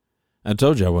I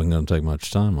told you I wasn't going to take much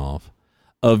time off.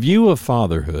 A view of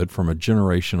fatherhood from a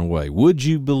generation away. Would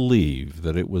you believe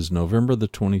that it was November the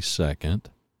 22nd,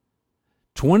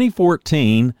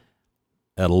 2014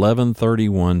 at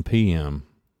 11:31 p.m.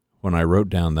 when I wrote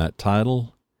down that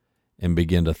title and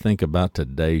began to think about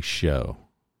today's show.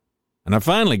 And I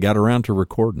finally got around to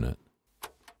recording it.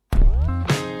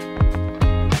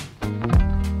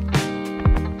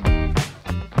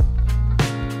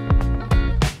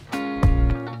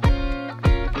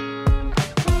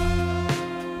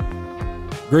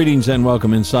 Greetings and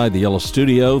welcome inside the Yellow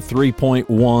Studio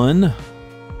 3.1.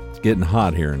 It's getting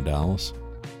hot here in Dallas.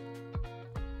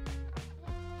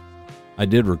 I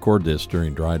did record this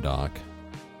during dry dock.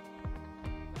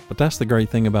 But that's the great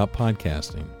thing about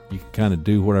podcasting. You can kind of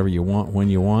do whatever you want when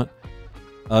you want.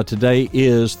 Today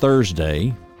is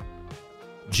Thursday,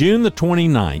 June the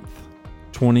 29th,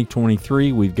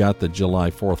 2023. We've got the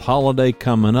July 4th holiday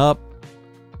coming up.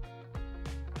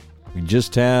 We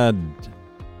just had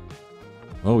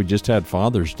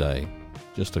Father's Day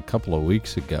just a couple of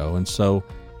weeks ago. And so,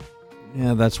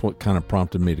 that's what kind of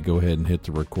prompted me to go ahead and hit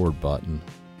the record button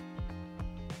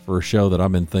for a show that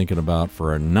I've been thinking about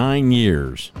for 9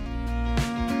 years.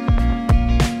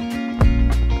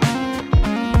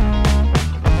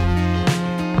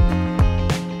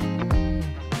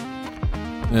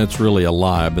 It's really a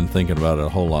lie. I've been thinking about it a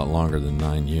whole lot longer than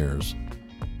 9 years.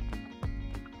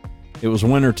 It was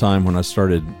wintertime when I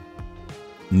started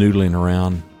noodling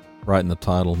around, writing the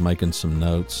title, making some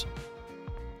notes.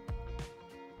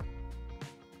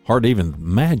 Hard to even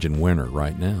imagine winter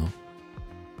right now.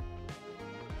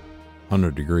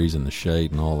 100 degrees in the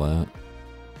shade and all that.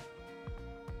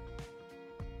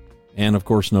 And of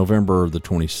course, November the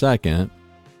 22nd,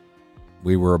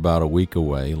 we were about a week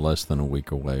away, less than a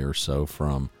week away or so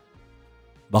from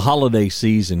the holiday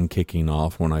season kicking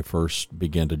off when I first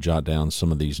began to jot down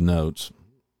some of these notes.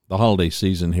 The holiday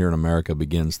season here in America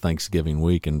begins Thanksgiving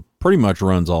week and pretty much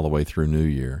runs all the way through New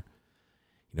Year.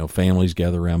 You know, families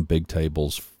gather around big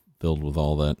tables filled with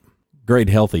all that great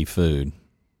healthy food,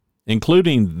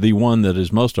 including the one that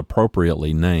is most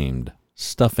appropriately named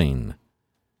stuffing,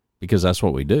 because that's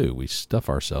what we do. We stuff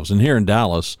ourselves. And here in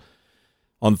Dallas,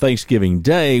 on Thanksgiving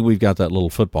Day, we've got that little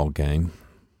football game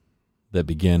that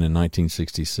began in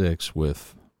 1966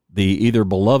 with the either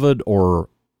beloved or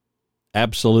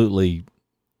absolutely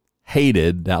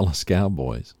hated Dallas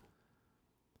Cowboys.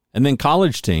 And then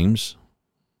college teams,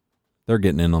 they're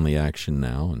getting in on the action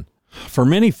now. And for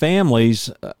many families,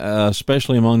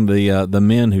 especially among the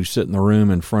men who sit in the room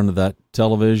in front of that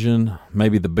television,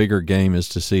 maybe the bigger game is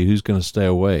to see who's going to stay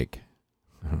awake.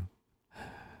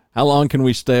 How long can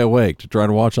we stay awake to try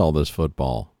to watch all this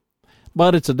football?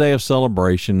 But it's a day of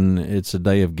celebration. It's a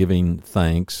day of giving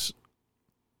thanks,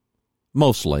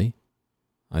 mostly,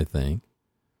 I think.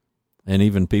 And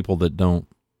even people that don't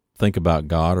think about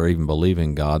God or even believe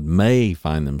in God may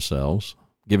find themselves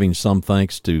giving some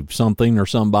thanks to something or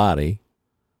somebody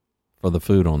for the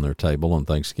food on their table on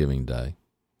Thanksgiving Day.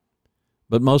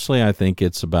 But mostly I think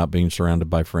it's about being surrounded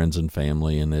by friends and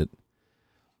family, and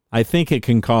I think it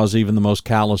can cause even the most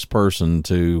callous person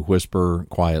to whisper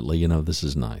quietly, this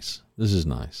is nice. This is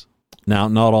nice. Now,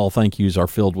 not all thank yous are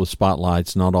filled with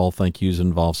spotlights. Not all thank yous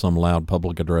involve some loud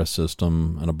public address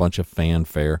system and a bunch of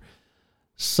fanfare.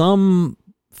 Some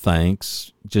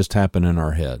thanks just happen in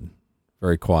our head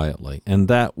very quietly. And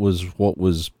that was what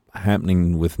was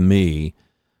happening with me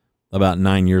about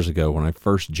 9 years ago when I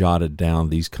first jotted down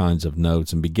these kinds of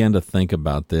notes and began to think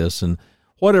about this. And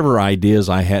whatever ideas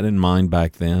I had in mind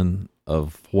back then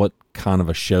of what kind of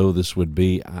a show this would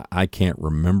be, I can't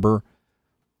remember.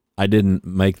 I didn't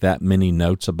make that many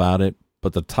notes about it,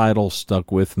 but the title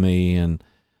stuck with me, and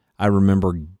I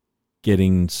remember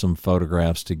getting some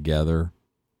photographs together.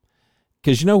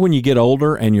 Because, when you get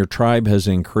older and your tribe has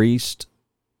increased,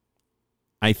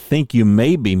 I think you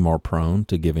may be more prone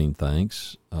to giving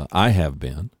thanks. I have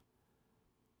been.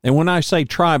 And when I say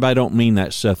tribe, I don't mean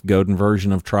that Seth Godin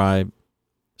version of tribe.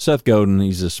 Seth Godin,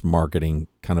 he's this marketing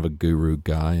kind of a guru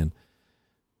guy, and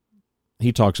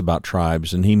he talks about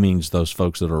tribes, and he means those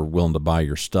folks that are willing to buy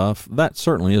your stuff. That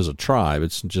certainly is a tribe.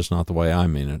 It's just not the way I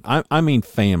mean it. I mean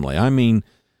family. I mean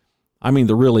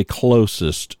the really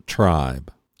closest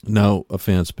tribe. No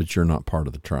offense, but you're not part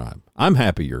of the tribe. I'm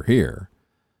happy you're here.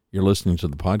 You're listening to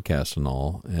the podcast and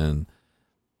all, and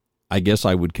I guess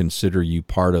I would consider you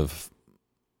part of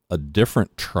a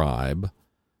different tribe,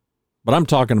 but I'm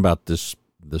talking about this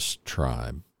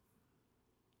tribe.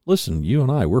 Listen, you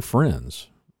and I, we're friends,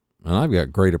 and I've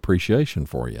got great appreciation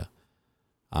for you.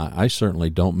 I certainly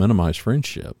don't minimize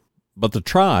friendship, but the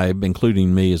tribe,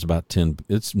 including me, is about 10.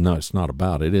 It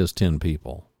is 10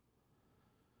 people.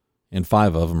 and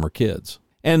 5 of them are kids.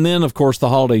 And then, of course, the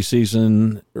holiday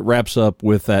season wraps up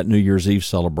with that New Year's Eve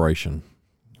celebration,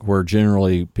 where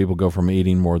generally people go from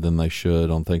eating more than they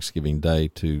should on Thanksgiving Day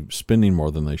to spending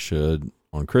more than they should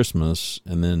on Christmas,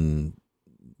 and then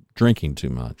drinking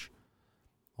too much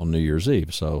on New Year's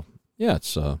Eve. So, yeah,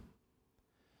 it's a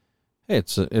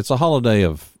holiday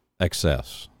of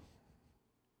excess.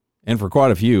 And for quite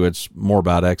a few, it's more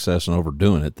about excess and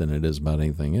overdoing it than it is about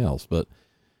anything else. But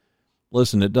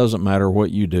listen, it doesn't matter what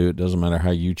you do. It doesn't matter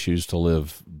how you choose to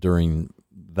live during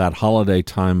that holiday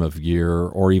time of year,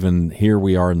 or even here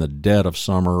we are in the dead of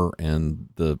summer and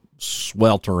the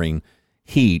sweltering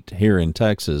heat here in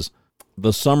Texas.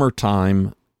 The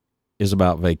summertime is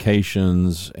about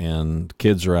vacations and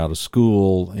kids are out of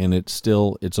school, and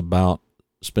it's about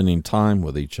spending time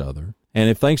with each other. And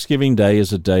if Thanksgiving Day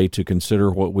is a day to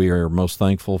consider what we are most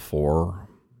thankful for,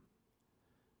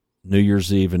 New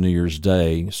Year's Eve and New Year's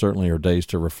Day certainly are days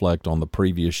to reflect on the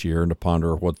previous year and to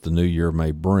ponder what the new year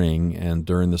may bring. And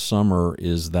during the summer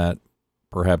is that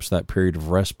perhaps that period of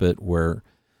respite where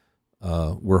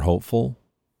we're hopeful.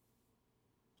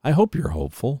 I hope you're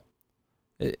hopeful.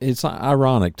 It's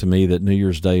ironic to me that New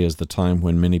Year's Day is the time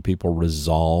when many people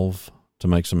resolve to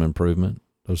make some improvement,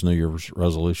 those New Year's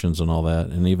resolutions and all that.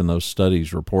 And even those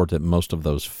studies report that most of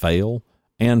those fail,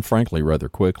 and frankly, rather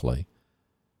quickly.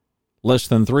 Less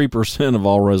than 3% of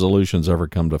all resolutions ever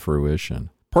come to fruition.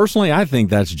 Personally, I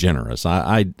think that's generous.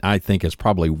 I think it's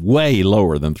probably way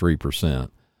lower than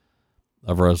 3%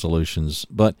 of resolutions.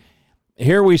 But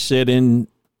here we sit in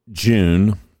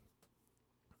June,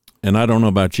 and I don't know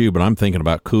about you, but I'm thinking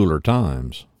about cooler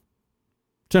times,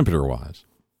 temperature-wise.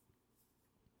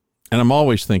 And I'm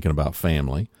always thinking about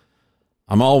family.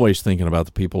 I'm always thinking about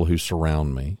the people who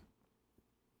surround me.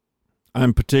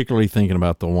 I'm particularly thinking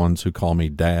about the ones who call me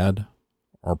Dad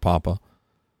or Pappa,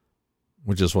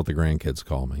 which is what the grandkids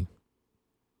call me.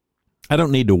 I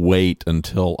don't need to wait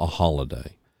until a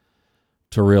holiday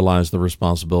to realize the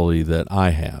responsibility that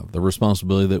I have, the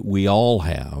responsibility that we all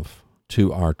have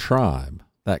to our tribe,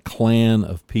 that clan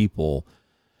of people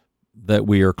that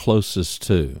we are closest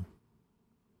to,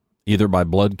 either by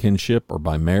blood kinship or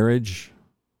by marriage.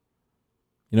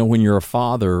 You know, when you're a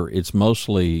father, it's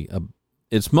mostly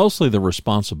the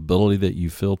responsibility that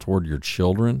you feel toward your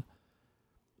children.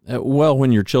 Well,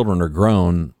 when your children are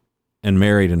grown and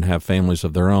married and have families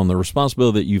of their own, the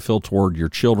responsibility that you feel toward your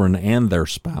children and their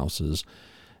spouses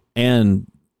and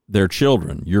their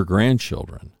children, your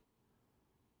grandchildren,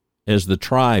 as the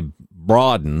tribe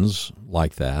broadens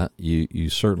like that, you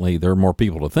certainly, there are more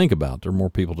people to think about. There are more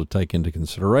people to take into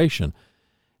consideration.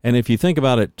 And if you think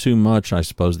about it too much, I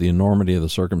suppose the enormity of the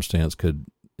circumstance could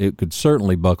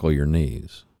certainly buckle your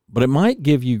knees. But it might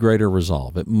give you greater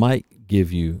resolve. It might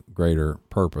give you greater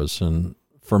purpose. And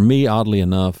for me, oddly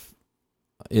enough,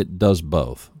 it does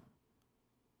both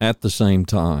at the same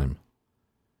time.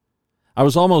 I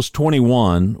was almost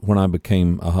 21 when I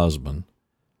became a husband.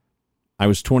 I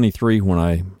was 23 when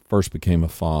I first became a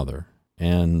father,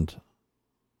 and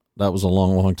that was a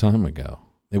long, long time ago.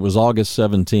 It was August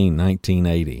 17,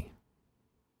 1980.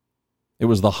 It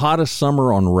was the hottest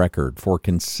summer on record for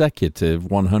consecutive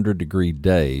 100-degree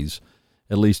days,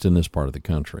 at least in this part of the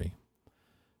country.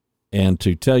 And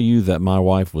to tell you that my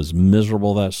wife was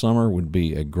miserable that summer would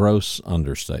be a gross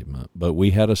understatement. But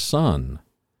we had a son.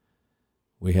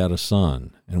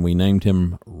 And we named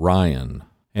him Ryan.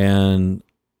 And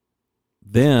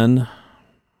then,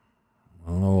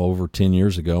 over 10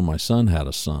 years ago, my son had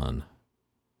a son.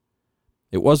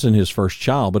 It wasn't his first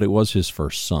child, but it was his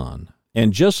first son.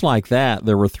 And just like that,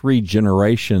 there were 3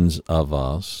 generations of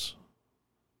us,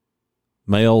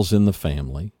 males in the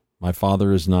family. My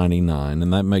father is 99,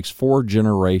 and that makes 4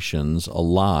 generations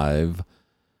alive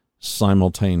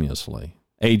simultaneously.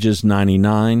 Ages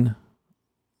 99,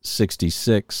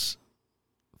 66,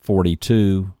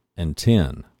 42, and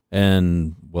 10.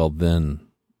 And, well, then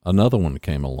another one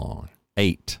came along,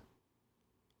 8.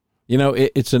 You know,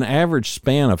 it's an average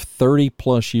span of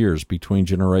 30-plus years between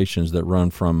generations that run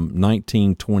from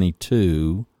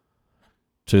 1922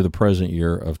 to the present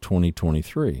year of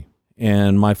 2023.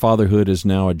 And my fatherhood is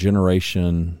now a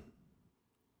generation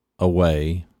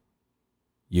away,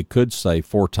 you could say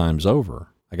 4 times over.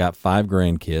 I got 5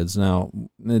 grandkids. Now,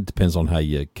 it depends on how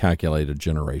you calculate a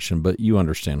generation, but you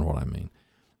understand what I mean.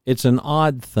 It's an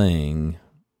odd thing.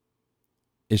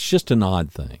 It's just an odd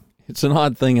thing. It's an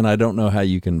odd thing, and I don't know how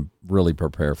you can really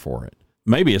prepare for it.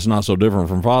 Maybe it's not so different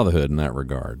from fatherhood in that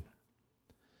regard.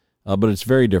 But it's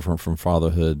very different from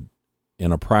fatherhood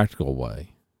in a practical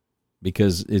way,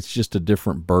 because it's just a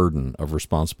different burden of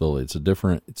responsibility.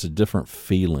 It's a different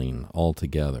feeling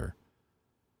altogether.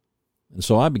 And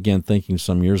so I began thinking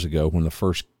some years ago when the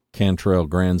first Cantrell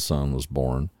grandson was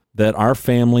born that our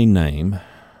family name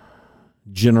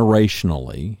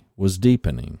generationally was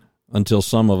deepening until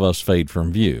some of us fade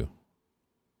from view.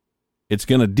 It's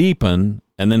going to deepen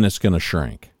and then it's going to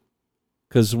shrink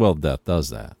because, well, death does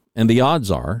that. And the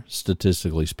odds are,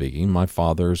 statistically speaking, my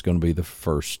father is going to be the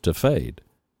first to fade.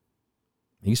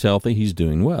 He's healthy, he's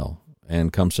doing well.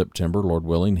 And come September, Lord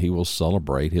willing, he will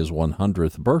celebrate his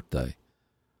 100th birthday.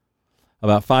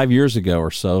 About 5 years ago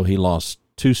or so, he lost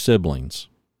 2 siblings.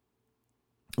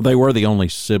 They were the only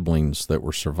siblings that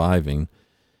were surviving,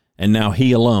 and now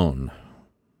he alone.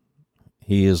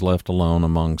 He is left alone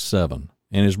among 7.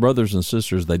 And his brothers and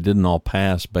sisters, they didn't all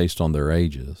pass based on their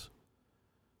ages.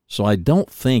 So I don't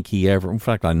think he ever, in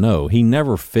fact, I know, he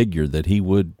never figured that he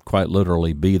would quite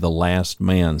literally be the last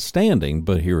man standing,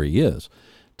 but here he is.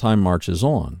 Time marches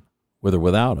on, with or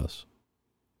without us.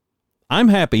 I'm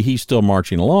happy he's still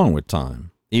marching along with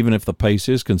time, even if the pace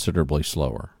is considerably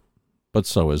slower, but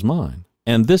so is mine.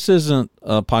 And this isn't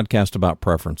a podcast about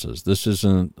preferences. This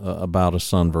isn't about a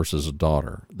son versus a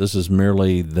daughter. This is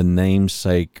merely the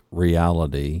namesake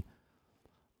reality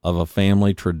of a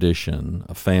family tradition,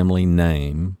 a family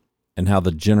name, and how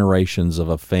the generations of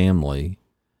a family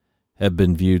have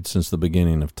been viewed since the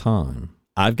beginning of time.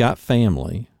 I've got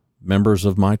family, members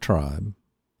of my tribe,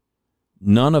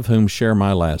 none of whom share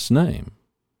my last name,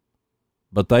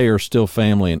 but they are still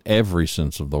family in every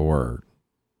sense of the word.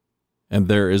 And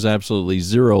there is absolutely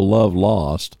zero love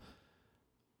lost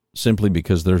simply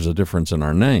because there's a difference in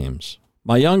our names.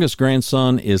 My youngest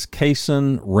grandson is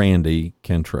Kason Randy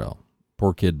Cantrell.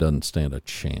 Poor kid doesn't stand a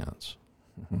chance.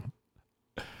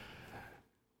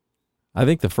 I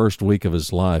think the first week of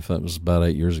his life, that was about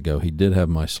 8 years ago, he did have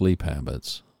my sleep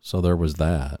habits. So there was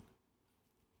that.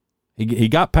 He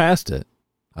got past it.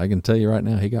 I can tell you right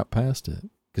now, he got past it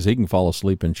because he can fall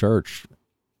asleep in church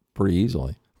pretty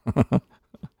easily.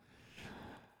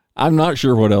 I'm not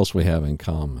sure what else we have in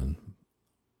common,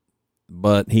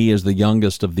 but he is the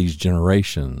youngest of these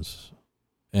generations,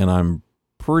 and I'm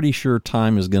pretty sure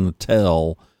time is going to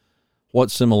tell what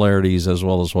similarities as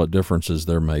well as what differences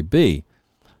there may be.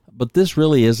 But this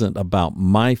really isn't about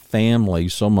my family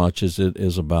so much as it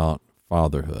is about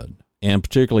fatherhood, and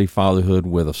particularly fatherhood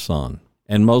with a son,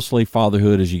 and mostly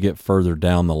fatherhood as you get further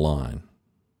down the line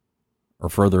or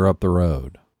further up the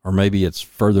road, or maybe it's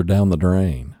further down the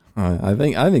drain. I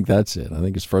think that's it. I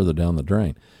think it's further down the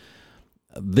drain.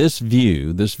 This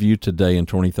view today in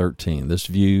 2013, this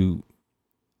view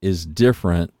is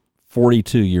different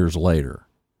 42 years later.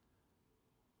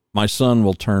 My son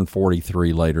will turn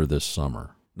 43 later this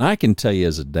summer. Now, I can tell you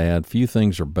as a dad, few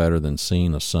things are better than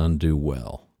seeing a son do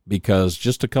well, because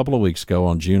just a couple of weeks ago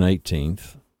on June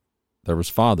 18th, there was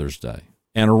Father's Day.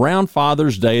 And around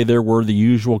Father's Day, there were the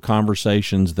usual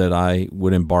conversations that I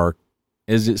would embark,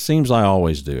 as it seems I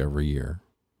always do every year,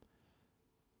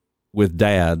 with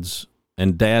dads,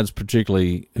 and dads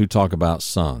particularly who talk about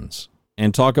sons,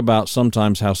 and talk about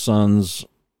sometimes how sons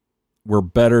were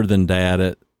better than dad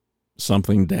at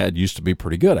something dad used to be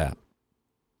pretty good at.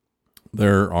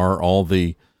 There are all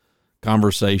the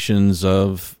conversations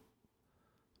of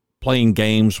playing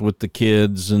games with the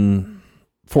kids and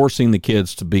forcing the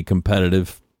kids to be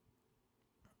competitive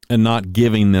and not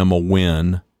giving them a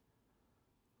win.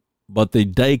 But the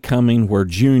day coming where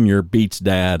Junior beats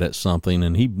dad at something,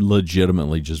 and he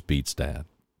legitimately just beats dad.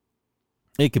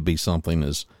 It could be something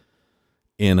as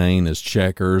inane as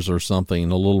checkers or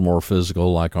something a little more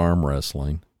physical like arm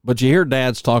wrestling. But you hear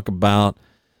dads talk about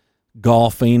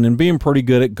golfing and being pretty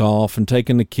good at golf and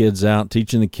taking the kids out,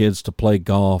 teaching the kids to play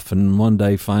golf. And one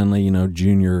day, finally,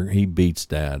 Junior, he beats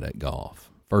dad at golf.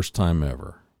 First time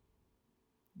ever.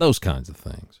 Those kinds of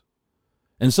things.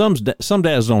 And some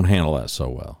dads don't handle that so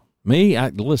well.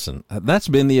 Listen, that's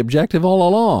been the objective all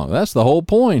along. That's the whole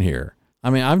point here. I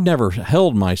mean, I've never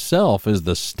held myself as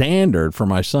the standard for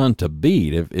my son to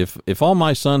beat. If all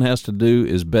my son has to do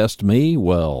is best me,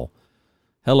 well,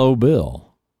 hello,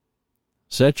 Bill.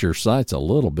 Set your sights a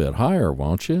little bit higher,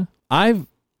 won't you? I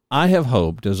have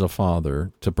hoped as a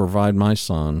father to provide my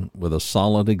son with a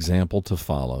solid example to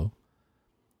follow,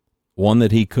 one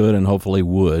that he could and hopefully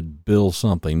would build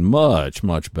something much,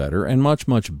 much better and much,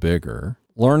 much bigger.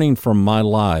 Learning from my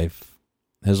life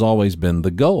has always been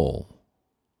the goal.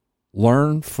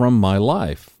 Learn from my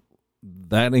life.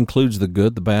 That includes the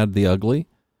good, the bad, the ugly,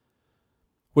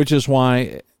 which is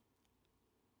why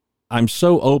I'm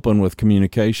so open with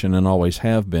communication and always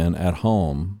have been at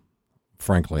home.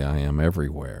 Frankly, I am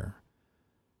everywhere.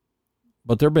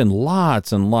 But there have been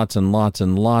lots and lots and lots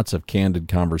and lots of candid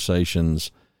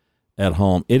conversations at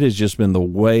home. It has just been the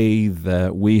way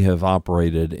that we have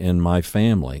operated in my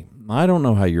family. I don't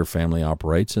know how your family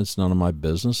operates. It's none of my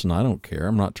business, and I don't care.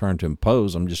 I'm not trying to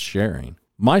impose. I'm just sharing.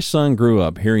 My son grew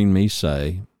up hearing me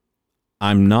say,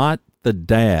 I'm not the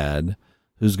dad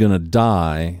who's going to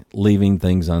die leaving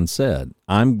things unsaid.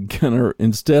 And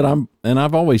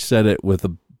I've always said it with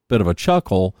a bit of a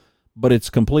chuckle, but it's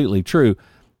completely true.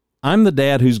 I'm the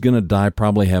dad who's going to die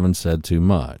probably having said too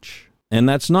much. And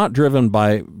that's not driven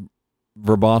by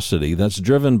verbosity. That's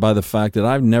driven by the fact that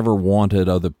I've never wanted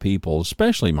other people,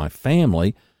 especially my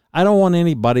family. I don't want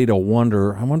anybody to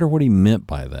wonder, I wonder what he meant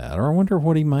by that, or I wonder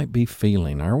what he might be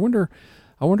feeling, or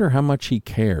I wonder how much he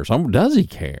cares. Does he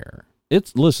care?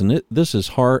 This is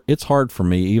hard. It's hard for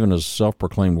me, even as a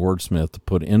self-proclaimed wordsmith, to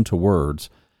put into words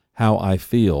how I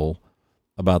feel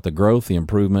about the growth, the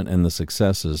improvement, and the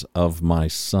successes of my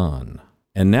son.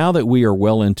 And now that we are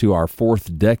well into our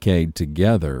 4th decade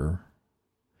together,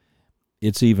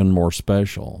 it's even more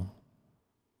special.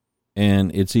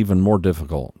 And it's even more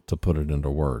difficult to put it into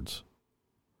words.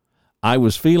 I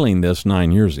was feeling this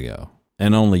 9 years ago,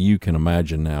 and only you can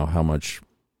imagine now how much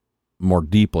more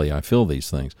deeply I feel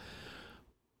these things.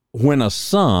 When a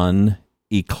son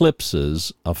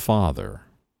eclipses a father,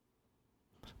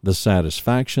 the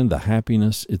satisfaction, the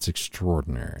happiness, it's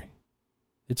extraordinary.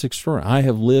 It's extraordinary. I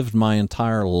have lived my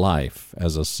entire life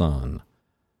as a son.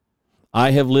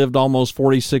 I have lived almost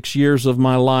 46 years of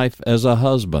my life as a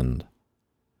husband.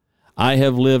 I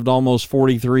have lived almost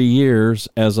 43 years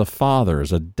as a father,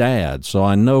 as a dad, so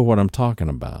I know what I'm talking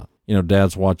about. You know,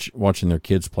 dads watching their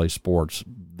kids play sports.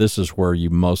 This is where you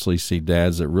mostly see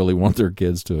dads that really want their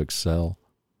kids to excel,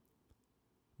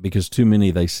 because too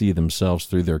many, they see themselves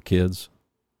through their kids.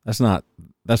 That's not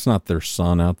their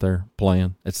son out there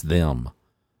playing. It's them.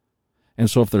 And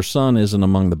so if their son isn't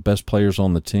among the best players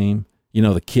on the team, you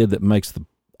know, the kid that makes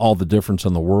all the difference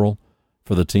in the world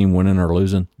for the team winning or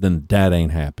losing, then dad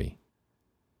ain't happy.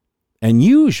 And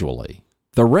usually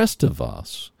the rest of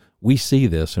us, we see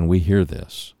this and we hear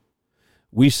this.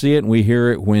 We see it and we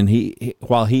hear it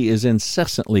while he is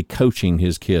incessantly coaching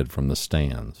his kid from the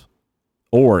stands,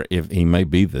 or if he may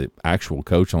be the actual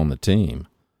coach on the team.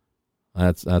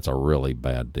 That's a really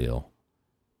bad deal.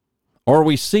 Or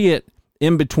we see it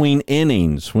in between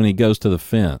innings when he goes to the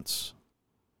fence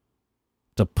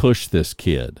to push this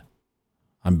kid.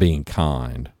 I'm being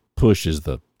kind. Push is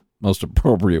the most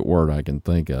appropriate word I can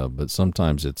think of, but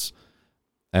sometimes it's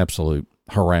absolute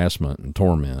harassment and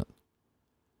torment.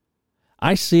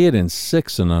 I see it in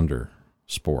 6 and under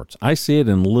sports. I see it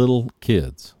in little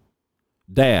kids.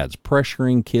 Dads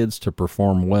pressuring kids to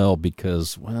perform well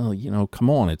because, well, you know,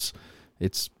 come on, it's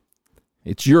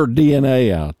your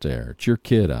DNA out there. It's your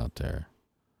kid out there.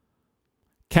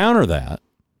 Counter that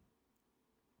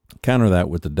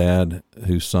with the dad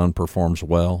whose son performs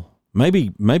well.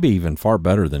 Maybe even far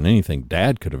better than anything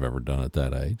dad could have ever done at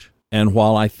that age. And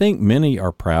while I think many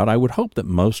are proud, I would hope that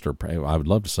most are proud. I would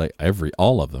love to say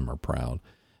all of them are proud.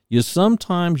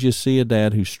 Sometimes you see a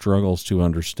dad who struggles to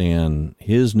understand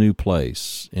his new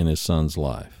place in his son's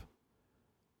life.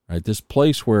 Right? This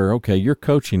place where, okay, your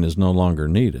coaching is no longer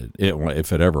needed,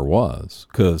 if it ever was,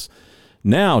 because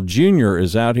now Junior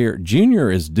is out here.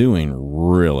 Junior is doing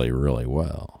really, really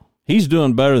well. He's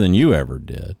doing better than you ever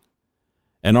did,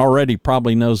 and already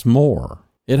probably knows more.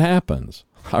 It happens.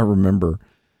 I remember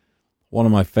one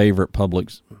of my favorite public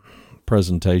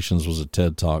presentations was a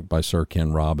TED Talk by Sir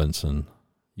Ken Robinson.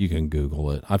 You can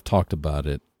Google it. I've talked about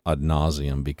it ad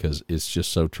nauseum because it's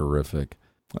just so terrific.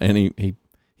 And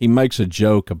he makes a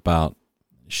joke about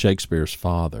Shakespeare's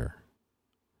father.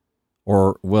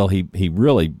 Or, well, he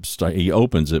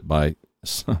opens it by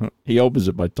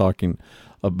talking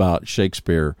about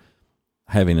Shakespeare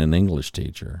having an English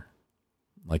teacher.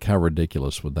 Like, how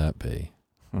ridiculous would that be?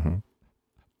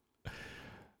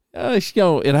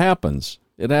 It happens.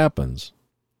 It happens.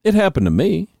 It happened to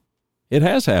me. It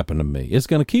has happened to me. It's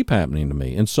going to keep happening to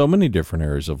me in so many different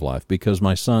areas of life because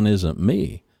my son isn't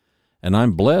me, and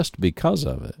I'm blessed because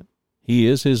of it. He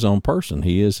is his own person.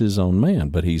 He is his own man,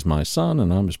 but he's my son,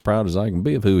 and I'm as proud as I can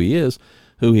be of who he is,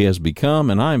 who he has become,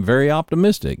 and I'm very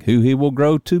optimistic who he will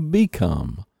grow to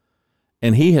become.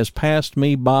 And he has passed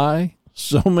me by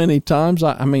so many times.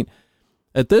 I mean,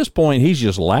 at this point, he's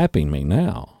just lapping me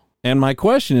now. And my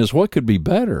question is, what could be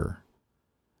better?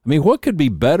 I mean, what could be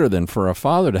better than for a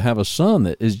father to have a son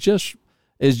that is just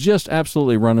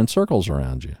absolutely running circles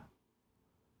around you?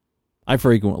 I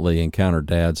frequently encounter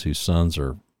dads whose sons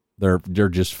they're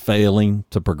just failing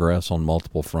to progress on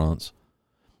multiple fronts.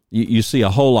 You see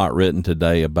a whole lot written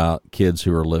today about kids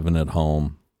who are living at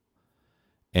home,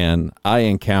 and I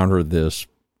encounter this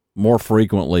more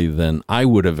frequently than I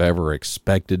would have ever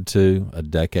expected to a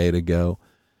decade ago.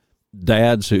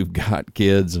 dads who've got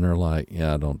kids and are like,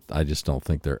 yeah, I just don't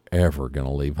think they're ever going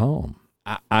to leave home.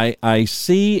 I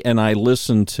see and I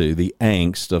listen to the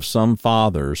angst of some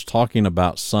fathers talking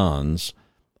about sons,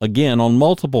 again, on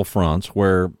multiple fronts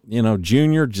where,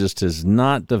 Junior just has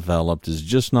not developed, is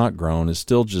just not grown, is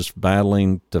still just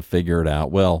battling to figure it out.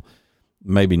 Well,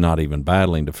 maybe not even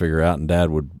battling to figure it out, and dad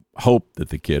would hope that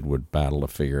the kid would battle to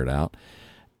figure it out.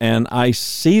 And I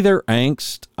see their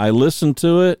angst. I listen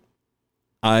to it.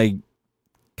 I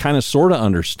kind of sort of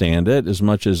understand it as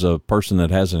much as a person that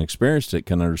hasn't experienced it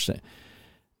can understand.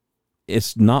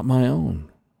 It's not my own.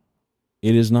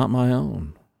 It is not my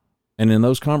own. And in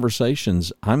those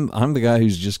conversations, I'm the guy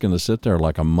who's just going to sit there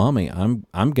like a mummy. I'm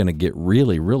going to get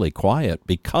really, really quiet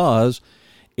because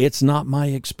it's not my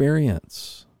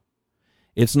experience.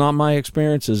 It's not my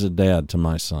experience as a dad to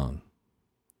my son.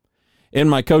 In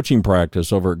my coaching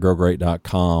practice over at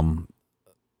growgreat.com,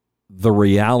 the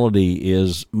reality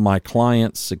is my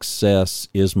client's success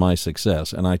is my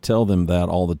success. And I tell them that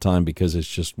all the time because it's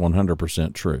just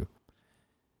 100% true.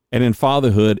 And in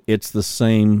fatherhood, it's the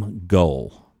same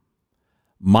goal.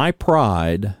 My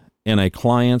pride in a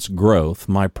client's growth,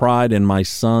 my pride in my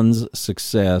son's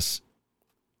success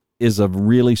is a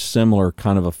really similar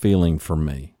kind of a feeling for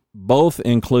me. Both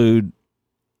include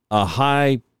a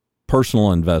high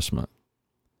personal investment.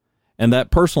 And that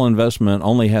personal investment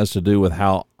only has to do with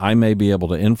how I may be able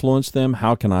to influence them,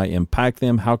 how can I impact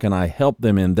them, how can I help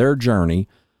them in their journey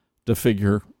to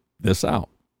figure this out.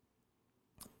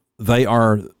 They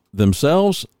are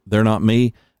themselves, they're not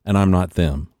me, and I'm not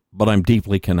them, but I'm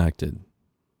deeply connected.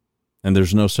 And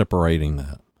there's no separating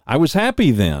that. I was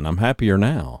happy then, I'm happier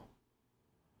now.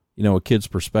 A kid's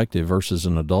perspective versus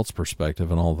an adult's perspective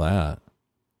and all that,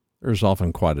 there's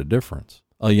often quite a difference.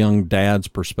 A young dad's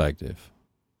perspective,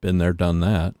 been there, done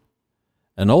that.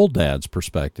 An old dad's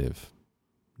perspective,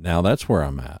 now that's where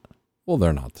I'm at. Well,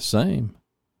 they're not the same.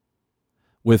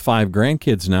 With 5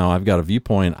 grandkids now, I've got a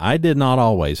viewpoint I did not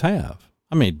always have.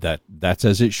 I mean, that's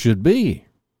as it should be.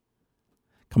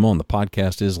 Come on, the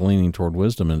podcast is leaning toward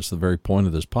wisdom, and it's the very point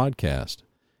of this podcast.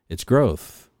 It's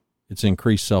growth. It's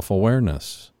increased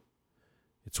self-awareness.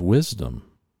 It's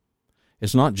wisdom.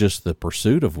 It's not just the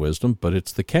pursuit of wisdom, but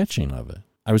it's the catching of it.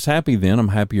 I was happy then, I'm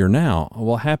happier now.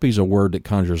 Well, happy's a word that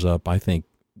conjures up, I think,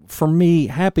 for me,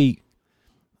 happy,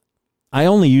 I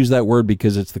only use that word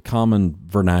because it's the common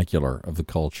vernacular of the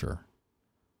culture.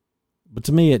 But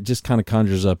to me, it just kind of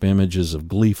conjures up images of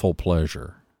gleeful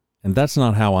pleasure. And that's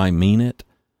not how I mean it.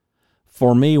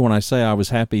 For me, when I say I was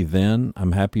happy then,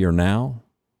 I'm happier now,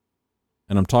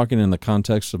 and I'm talking in the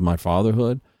context of my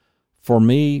fatherhood, for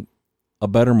me, a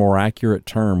better, more accurate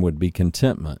term would be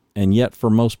contentment. And yet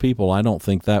for most people, I don't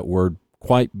think that word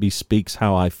quite bespeaks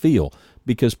how I feel,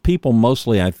 because people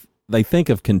mostly, they think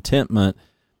of contentment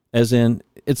as in,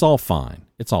 it's all fine.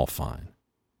 It's all fine.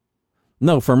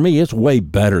 No, for me, it's way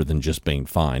better than just being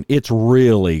fine. It's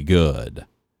really good.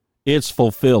 It's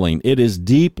fulfilling. It is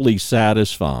deeply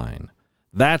satisfying.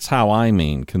 That's how I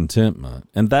mean contentment.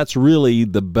 And that's really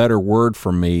the better word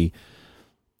for me.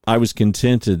 I was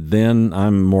contented then,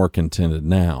 I'm more contented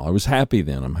now. I was happy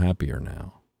then, I'm happier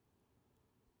now.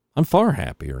 I'm far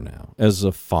happier now as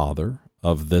a father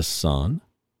of this son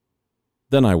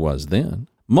than I was then.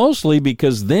 Mostly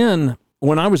because then,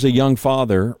 when I was a young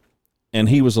father and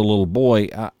he was a little boy,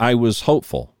 I was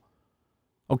hopeful.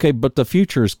 Okay, but the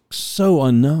future is so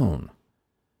unknown.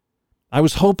 I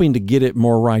was hoping to get it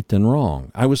more right than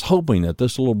wrong. I was hoping that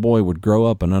this little boy would grow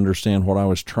up and understand what I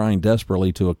was trying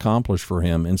desperately to accomplish for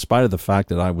him, in spite of the fact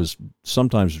that I was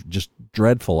sometimes just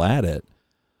dreadful at it,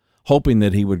 hoping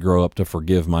that he would grow up to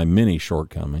forgive my many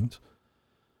shortcomings,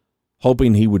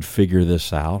 hoping he would figure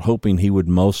this out, hoping he would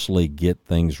mostly get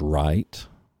things right,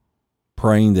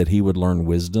 praying that he would learn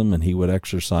wisdom and he would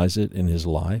exercise it in his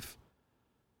life,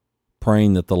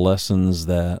 praying that the lessons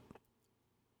that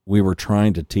we were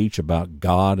trying to teach about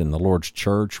God and the Lord's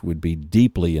church would be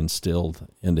deeply instilled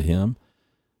into him,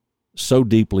 so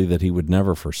deeply that he would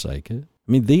never forsake it.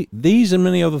 I mean, these and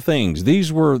many other things,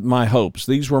 these were my hopes.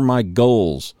 These were my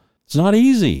goals. It's not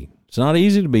easy. It's not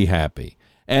easy to be happy.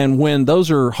 And when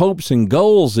those are hopes and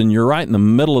goals and you're right in the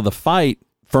middle of the fight,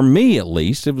 for me at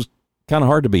least, it was kind of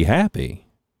hard to be happy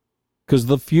because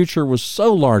the future was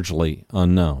so largely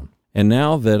unknown. And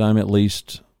now that I'm at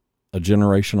least a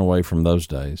generation away from those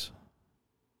days,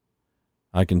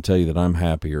 I can tell you that I'm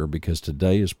happier because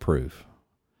today is proof.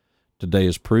 Today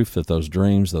is proof that those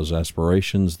dreams, those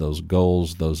aspirations, those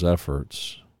goals, those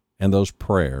efforts, and those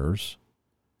prayers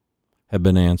have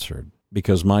been answered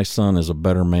because my son is a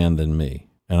better man than me,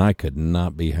 and I could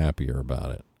not be happier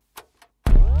about it.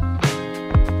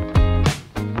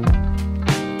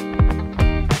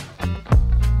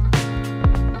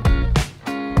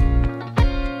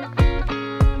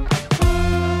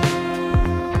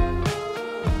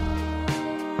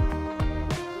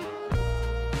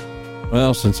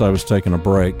 Well, since I was taking a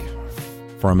break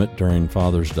from it during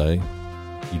Father's Day,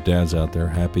 you dads out there,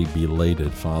 happy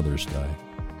belated Father's Day.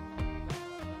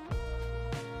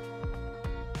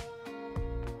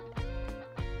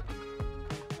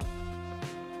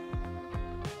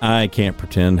 I can't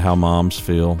pretend how moms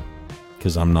feel,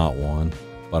 because I'm not one,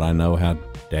 but I know how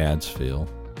dads feel,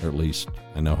 or at least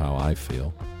I know how I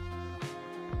feel.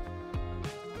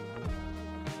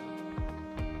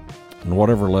 And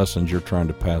whatever lessons you're trying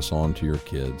to pass on to your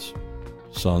kids,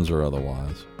 sons or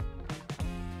otherwise,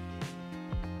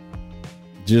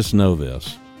 just know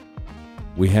this: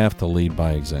 we have to lead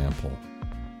by example.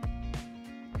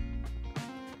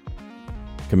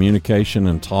 Communication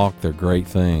and talk, they're great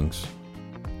things,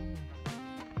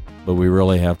 but we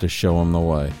really have to show them the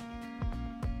way.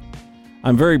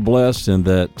 I'm very blessed in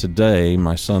that today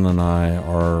my son and I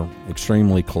are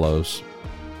extremely close.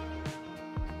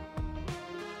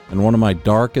 And one of my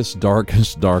darkest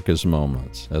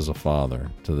moments as a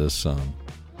father to this son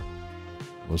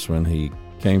was when he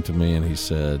came to me and he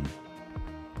said,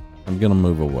 "I'm going to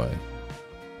move away."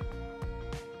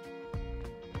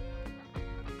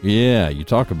 Yeah, you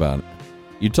talk about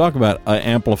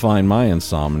amplifying my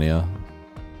insomnia.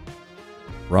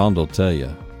 Rhonda will tell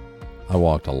you, I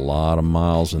walked a lot of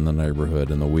miles in the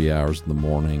neighborhood in the wee hours of the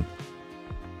morning,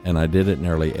 and I did it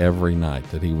nearly every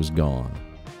night that he was gone.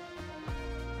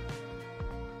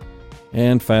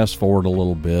 And fast forward a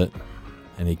little bit,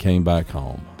 and he came back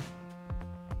home.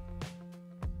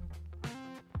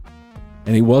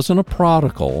 And he wasn't a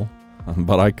prodigal,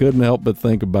 but I couldn't help but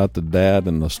think about the dad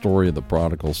and the story of the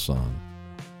prodigal son.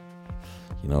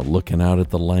 You know, looking out at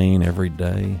the lane every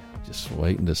day, just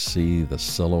waiting to see the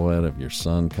silhouette of your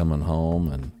son coming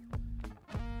home, and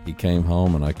he came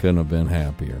home, and I couldn't have been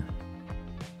happier.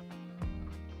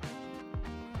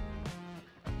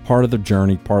 Part of the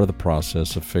journey, part of the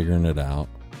process of figuring it out,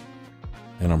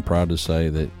 and I'm proud to say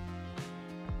that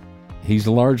he's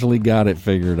largely got it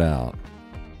figured out.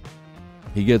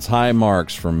 He gets high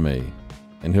marks from me,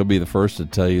 and he'll be the first to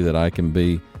tell you that I can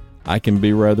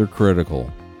be rather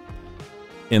critical,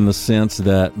 in the sense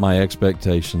that my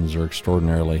expectations are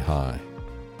extraordinarily high.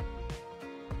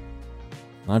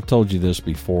 I've told you this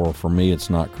before. For me, it's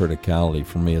not criticality.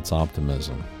 For me, it's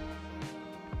optimism.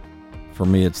 For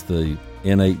me, it's the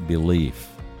innate belief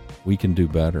we can do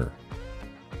better.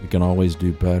 We can always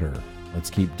do better.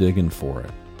 Let's keep digging for it.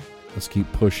 Let's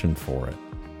keep pushing for it.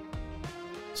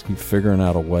 Let's keep figuring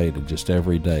out a way to just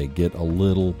every day get a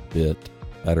little bit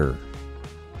better.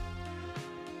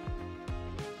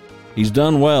 He's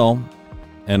done well,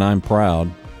 and I'm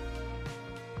proud.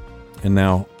 And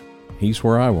now he's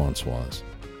where I once was.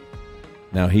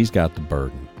 Now he's got the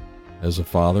burden. As a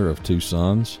father of two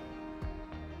sons,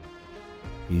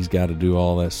 he's got to do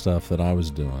all that stuff that I was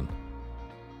doing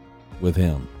with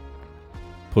him.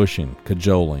 Pushing,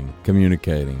 cajoling,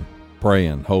 communicating,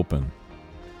 praying, hoping,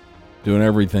 doing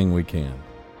everything we can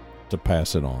to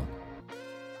pass it on.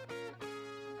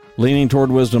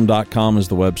 LeaningTowardWisdom.com is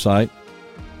the website.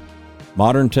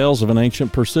 Modern Tales of an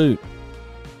Ancient Pursuit.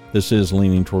 This is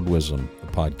Leaning Toward Wisdom, the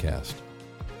podcast.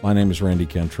 My name is Randy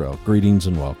Cantrell. Greetings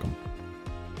and welcome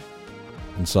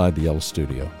inside the Yellow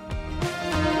Studio.